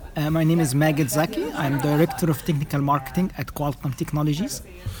My name is Zaki. I'm Director of Technical Marketing at Qualcomm Technologies.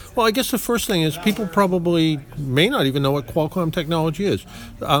 Well, I guess the first thing is people probably may not even know what Qualcomm technology is.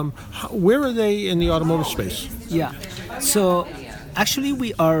 Where are they in the automotive space? Yeah. So actually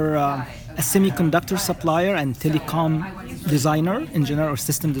we are a semiconductor supplier and telecom designer in general, or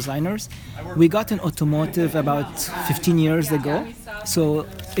system designers. We got in automotive about 15 years ago. So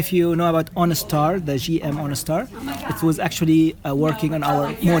if you know about OnStar, the GM OnStar, it was actually working on our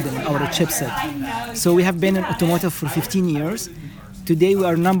modem, our chipset. So we have been in automotive for 15 years. Today we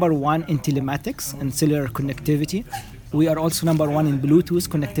are number one in telematics and cellular connectivity. We are also number one in Bluetooth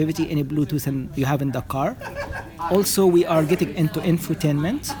connectivity, any Bluetooth you have in the car. Also, we are getting into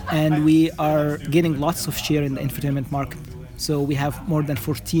infotainment, and we are getting lots of share in the infotainment market. So we have more than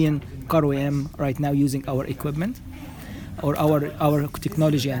 14 car OEM right now using our equipment or our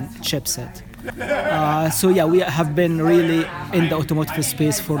technology and chipset. We have been really in the automotive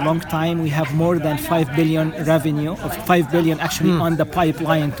space for a long time. We have more than 5 billion revenue, of 5 billion actually on the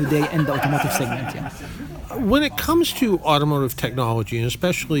pipeline today in the automotive segment. Yeah. When it comes to automotive technology, and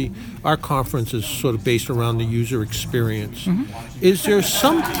especially our conference is sort of based around the user experience, is there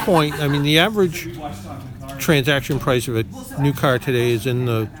some point, I mean, the average transaction price of a new car today is in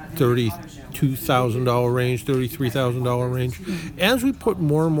the $32,000 range, $33,000 range. As we put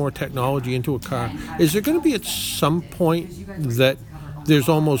more and more technology into a car, is there going to be at some point that there's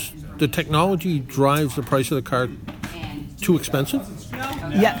almost, the technology drives the price of the car too expensive?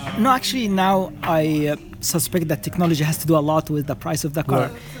 Yeah, no, actually now I suspect that technology has to do a lot with the price of the car.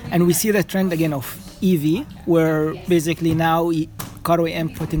 Right. And we see the trend again of EV, where basically now car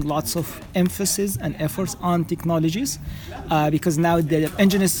OEM putting lots of emphasis and efforts on technologies because now the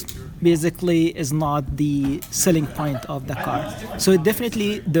engine is not the selling point of the car. So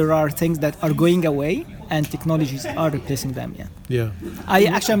definitely there are things that are going away and technologies are replacing them. Yeah.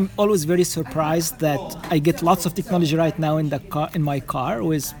 I'm always very surprised that I get lots of technology right now in my car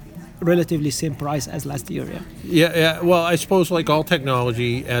with relatively same price as last year. Yeah. Well, I suppose like all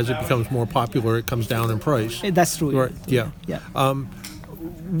technology, as it becomes more popular, it comes down in price. That's true. Right. Yeah.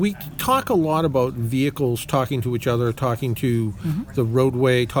 We talk a lot about vehicles talking to each other, talking to the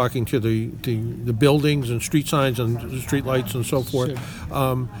roadway, talking to the buildings and street signs and street lights and so forth.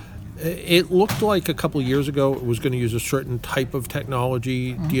 Sure. It looked like a couple of years ago it was going to use a certain type of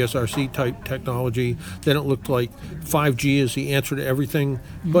technology, DSRC type technology. Then it looked like 5G is the answer to everything.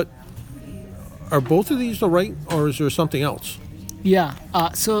 But are both of these the right, or is there something else? Yeah.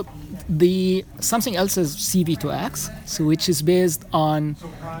 So the something else is C-V2X, so which is based on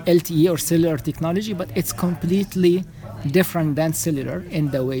LTE or cellular technology, but it's completely different than cellular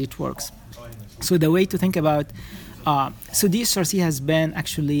in the way it works. So the way to think about so DSRC has been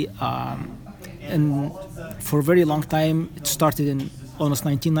actually for a very long time. It started in almost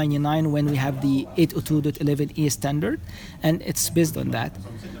 1999 when we have the 802.11a standard, and it's based on that.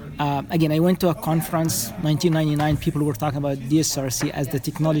 Again, I went to a conference, 1999, people were talking about DSRC as the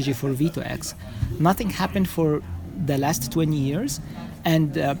technology for V2X. Nothing happened for the last 20 years,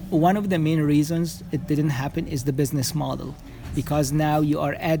 and one of the main reasons it didn't happen is the business model. Because now you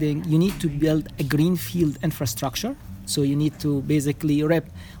need to build a greenfield infrastructure. So you need to basically rip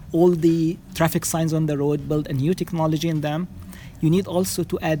all the traffic signs on the road, build a new technology in them. You need also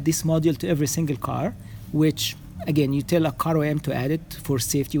to add this module to every single car, which, again, you tell a car OEM to add it for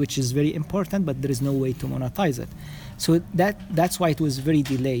safety, which is very important, but there is no way to monetize it. So that's why it was very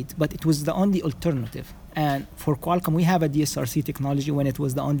delayed, but it was the only alternative. And for Qualcomm, we have a DSRC technology when it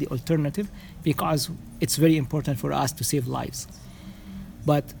was the only alternative because it's very important for us to save lives.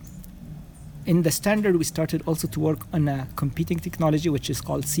 But in the standard, we started also to work on a competing technology, which is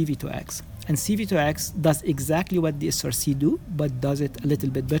called C-V2X. And C-V2X does exactly what DSRC do, but does it a little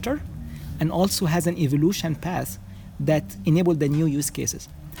bit better, and also has an evolution path that enabled the new use cases.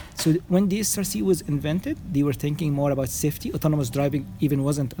 So when DSRC was invented, they were thinking more about safety. Autonomous driving even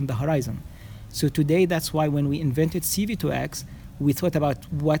wasn't on the horizon. So today, that's why when we invented C-V2X, we thought about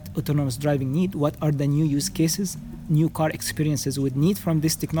what autonomous driving need, what are the new use cases, new car experiences would need from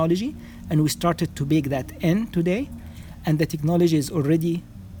this technology, and we started to bake that in today. And the technology is already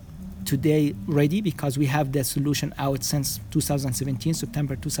today ready because we have the solution out since 2017,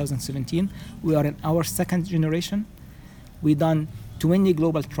 September 2017. We are in our second generation. We've done 20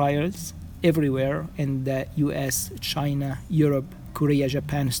 global trials everywhere in the US, China, Europe, Korea,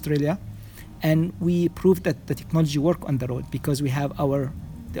 Japan, Australia. And we proved that the technology worked on the road because we have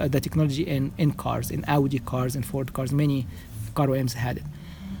the technology in cars, in Audi cars, in Ford cars. Many car OEMs had it.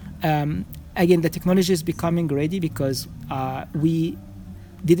 Again, the technology is becoming ready because we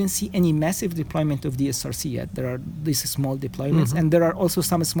didn't see any massive deployment of DSRC yet. There are these small deployments, and there are also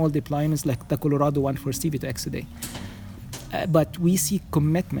some small deployments like the Colorado one for CV2X today. But we see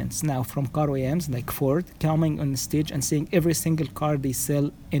commitments now from car OEMs like Ford coming on the stage and saying every single car they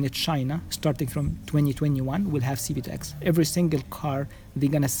sell in China, starting from 2021, will have CV2X. Every single car they're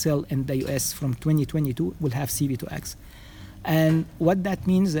going to sell in the US from 2022 will have CV2X. And what that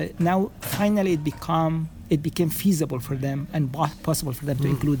means now, finally, it became feasible for them and possible for them to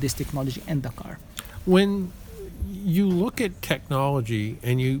include this technology in the car. When you look at technology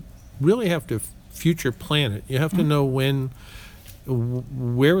and you really have to future plan it, you have to know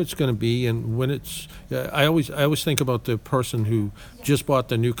where it's going to be and when it's. I always think about the person who just bought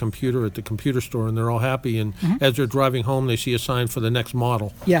the new computer at the computer store and they're all happy, and as they're driving home they see a sign for the next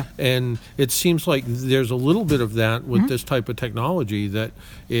model. Yeah. And it seems like there's a little bit of that with this type of technology, that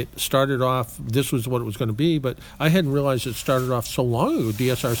it started off, this was what it was going to be, but I hadn't realized it started off so long ago.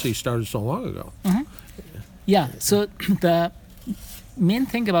 DSRC started so long ago. Yeah, so the main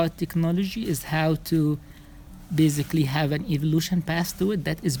thing about technology is how to basically have an evolution path to it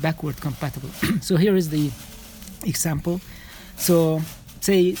that is backward compatible. So here is the example. So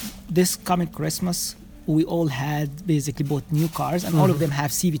say this coming Christmas, we all had basically bought new cars, and all of them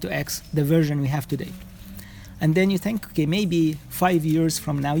have CV2X, the version we have today. And then you think, okay, maybe 5 years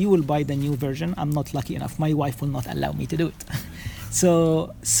from now you will buy the new version. I'm not lucky enough. My wife will not allow me to do it.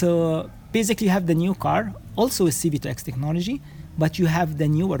 So basically you have the new car, also with CV2X technology, but you have the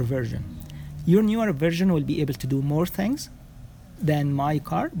newer version. Your newer version will be able to do more things than my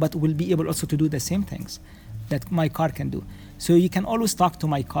car, but will be able also to do the same things that my car can do. So you can always talk to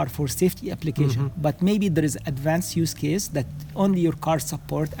my car for safety application, but maybe there is advanced use case that only your car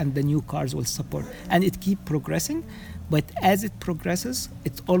support and the new cars will support. And it keep progressing, but as it progresses,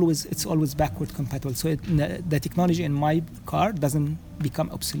 it's always backward compatible. So the technology in my car doesn't become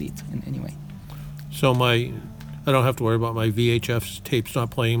obsolete in any way. So I don't have to worry about my VHF tapes not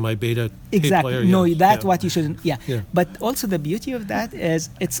playing my beta tape player. No, that's what you shouldn't. Yeah. But also the beauty of that is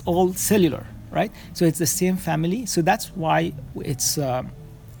it's all cellular, right? So it's the same family. So that's why it's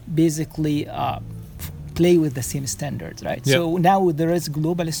basically play with the same standards, right? Yep. So now there is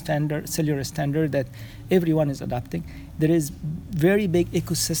global standard, cellular standard that everyone is adopting. There is very big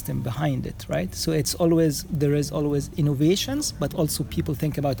ecosystem behind it, right? So there is always innovations, but also people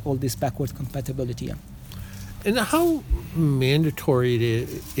think about all this backward compatibility. And how mandatory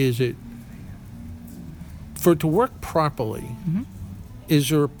is it for it to work properly? Is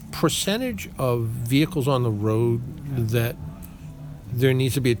there a percentage of vehicles on the road that there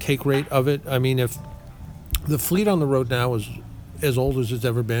needs to be a take rate of it? I mean, if the fleet on the road now is as old as it's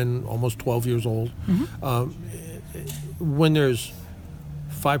ever been, almost 12 years old, when there's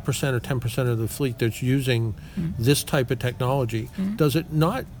 5% or 10% of the fleet that's using this type of technology, does it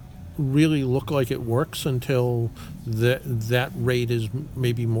not really look like it works until that rate is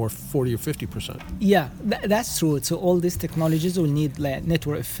maybe more 40 or 50%? Yeah, that's true. So all these technologies will need like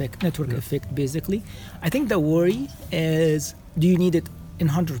network effect basically. I think the worry is, do you need it in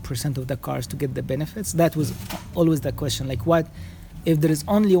 100% of the cars to get the benefits? That was always the question. Like, what if there is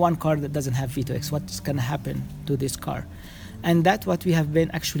only one car that doesn't have V2X? What's going to happen to this car? And that's what we have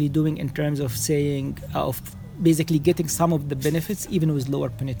been actually doing in terms of saying, of basically getting some of the benefits even with lower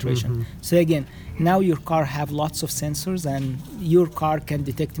penetration. So again, now your car have lots of sensors, and your car can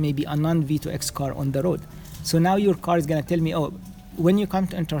detect maybe a non-V2X car on the road. So now your car is going to tell me, oh, when you come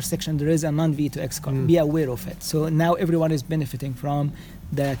to intersection, there is a non-V2X car. Be aware of it. So now everyone is benefiting from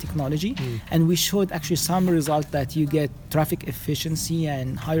the technology. And we showed actually some result that you get traffic efficiency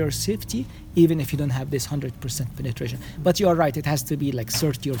and higher safety, even if you don't have this 100% penetration. But you are right, it has to be like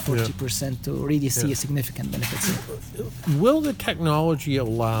 30 or 40% to really see a significant benefit. Will the technology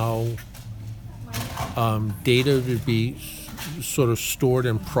allow data to be sort of stored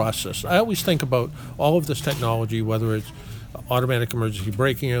and processed? I always think about all of this technology, whether it's automatic emergency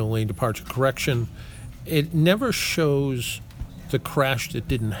braking or lane departure correction, it never shows the crash that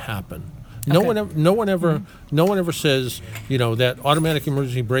didn't happen. No one ever says, that automatic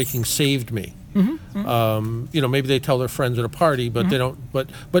emergency braking saved me. Maybe they tell their friends at a party, but they don't.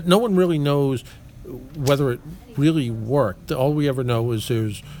 But no one really knows whether it really worked. All we ever know is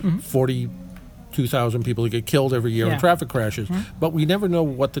there's 42,000 people that get killed every year in traffic crashes, but we never know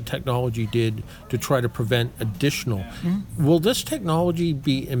what the technology did to try to prevent additional. Will this technology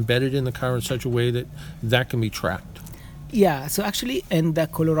be embedded in the car in such a way that can be tracked? Yeah, so actually in the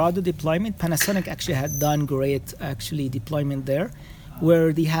Colorado deployment, Panasonic actually had done great deployment there,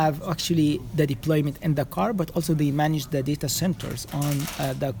 where they have actually the deployment in the car, but also they manage the data centers on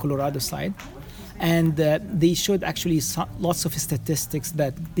the Colorado side. And they showed actually lots of statistics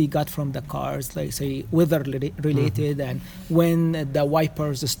that they got from the cars, like say weather related, and when the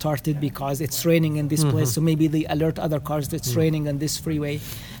wipers started because it's raining in this place, so maybe they alert other cars that it's raining on this freeway.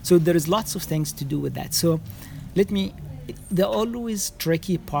 So there is lots of things to do with that. So the always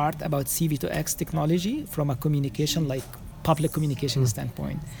tricky part about C-V2X technology from a communication, like public communication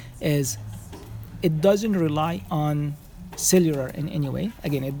standpoint, is it doesn't rely on cellular in any way.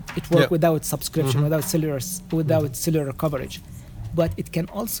 Again, it works without subscription, without cellular coverage, but it can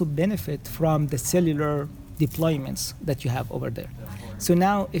also benefit from the cellular deployments that you have over there. So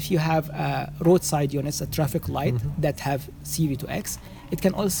now, if you have roadside units, a traffic light that have C-V2X, it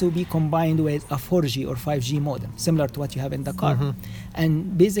can also be combined with a 4G or 5G modem, similar to what you have in the car.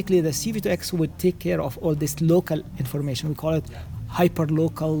 And basically, the C-V2X would take care of all this local information. We call it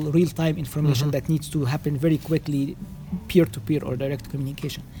hyper-local, real-time information that needs to happen very quickly, peer-to-peer or direct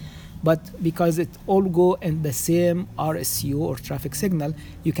communication. But because it all go in the same RSU or traffic signal,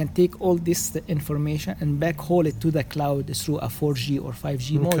 you can take all this information and backhaul it to the cloud through a 4G or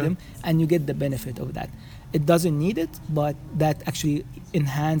 5G modem, and you get the benefit of that. It doesn't need it, but that actually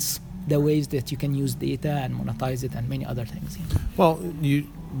enhance the ways that you can use data and monetize it and many other things. Well,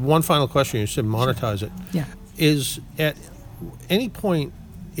 one final question. You said monetize it. Yeah. Is at any point,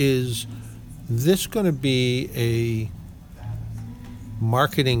 is this going to be a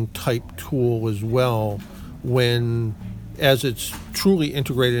marketing type tool as well when, as it's truly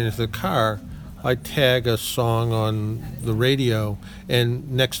integrated into the car, I tag a song on the radio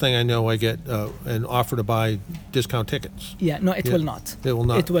and next thing I know I get an offer to buy discount tickets? Yeah, no, it will not. It will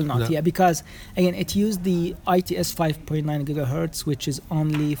not? It will not, No. yeah, because again, it used the ITS 5.9 gigahertz, which is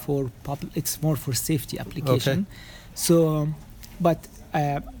only for it's more for safety application. Okay. So, but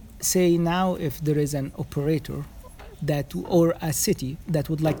say now if there is an operator or a city that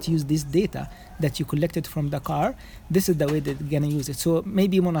would like to use this data that you collected from the car, this is the way that they're going to use it. So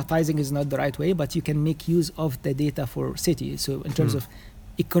maybe monetizing is not the right way, but you can make use of the data for city. So in terms of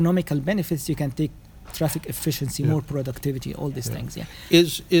economical benefits, you can take traffic efficiency, more productivity, all these things. Yeah.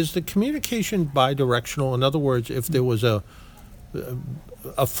 Is the communication bidirectional? In other words, if there was a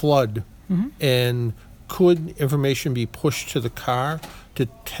flood and could information be pushed to the car to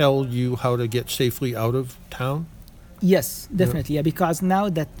tell you how to get safely out of town? Yes, definitely. Yeah, because now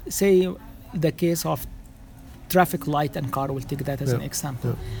that, say, the case of traffic light and car, we'll take that as an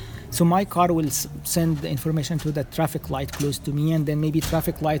example. So my car will send the information to the traffic light close to me, and then maybe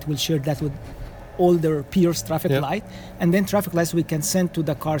traffic light will share that with all their peers traffic light, and then traffic lights we can send to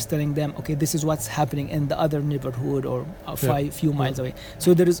the cars telling them, okay, this is what's happening in the other neighborhood or few miles away.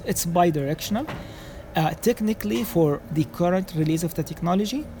 So it's bi-directional. Technically, for the current release of the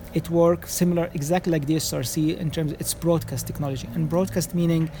technology, it works similar, exactly like DSRC in terms of its broadcast technology. And broadcast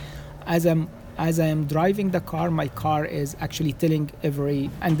meaning, as I am driving the car, my car is actually telling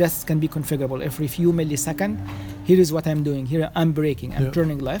and this can be configurable, every few milliseconds, here is what I'm doing. Here I'm braking, I'm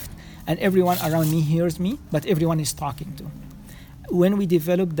turning left, and everyone around me hears me, but everyone is talking to. When we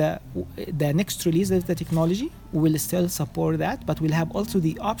develop the next release of the technology, we will still support that, but we'll have also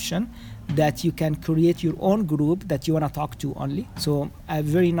the option that you can create your own group that you want to talk to only. So a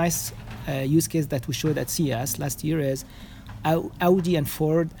very nice use case that we showed at CES last year is Audi and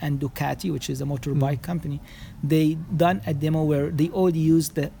Ford and Ducati, which is a motorbike company. They done a demo where they all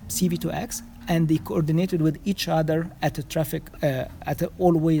used the C-V2X and they coordinated with each other at a traffic at an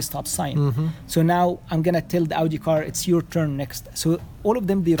all-way stop sign. So now I'm gonna tell the Audi car it's your turn next. So all of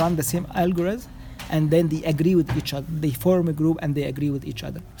them, they run the same algorithm, and then they agree with each other. They form a group and they agree with each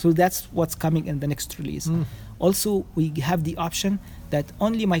other. So that's what's coming in the next release. Also, we have the option that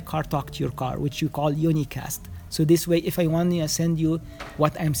only my car talk to your car, which you call unicast. So this way, if I want to send you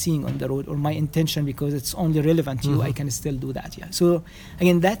what I'm seeing on the road or my intention because it's only relevant to you, I can still do that. Yeah. So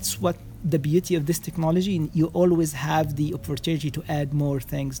again, that's what the beauty of this technology. You always have the opportunity to add more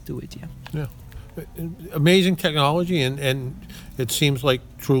things to it. Yeah. Amazing technology, and it seems like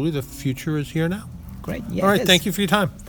truly the future is here now. Great. Yeah, all right. Thank you for your time.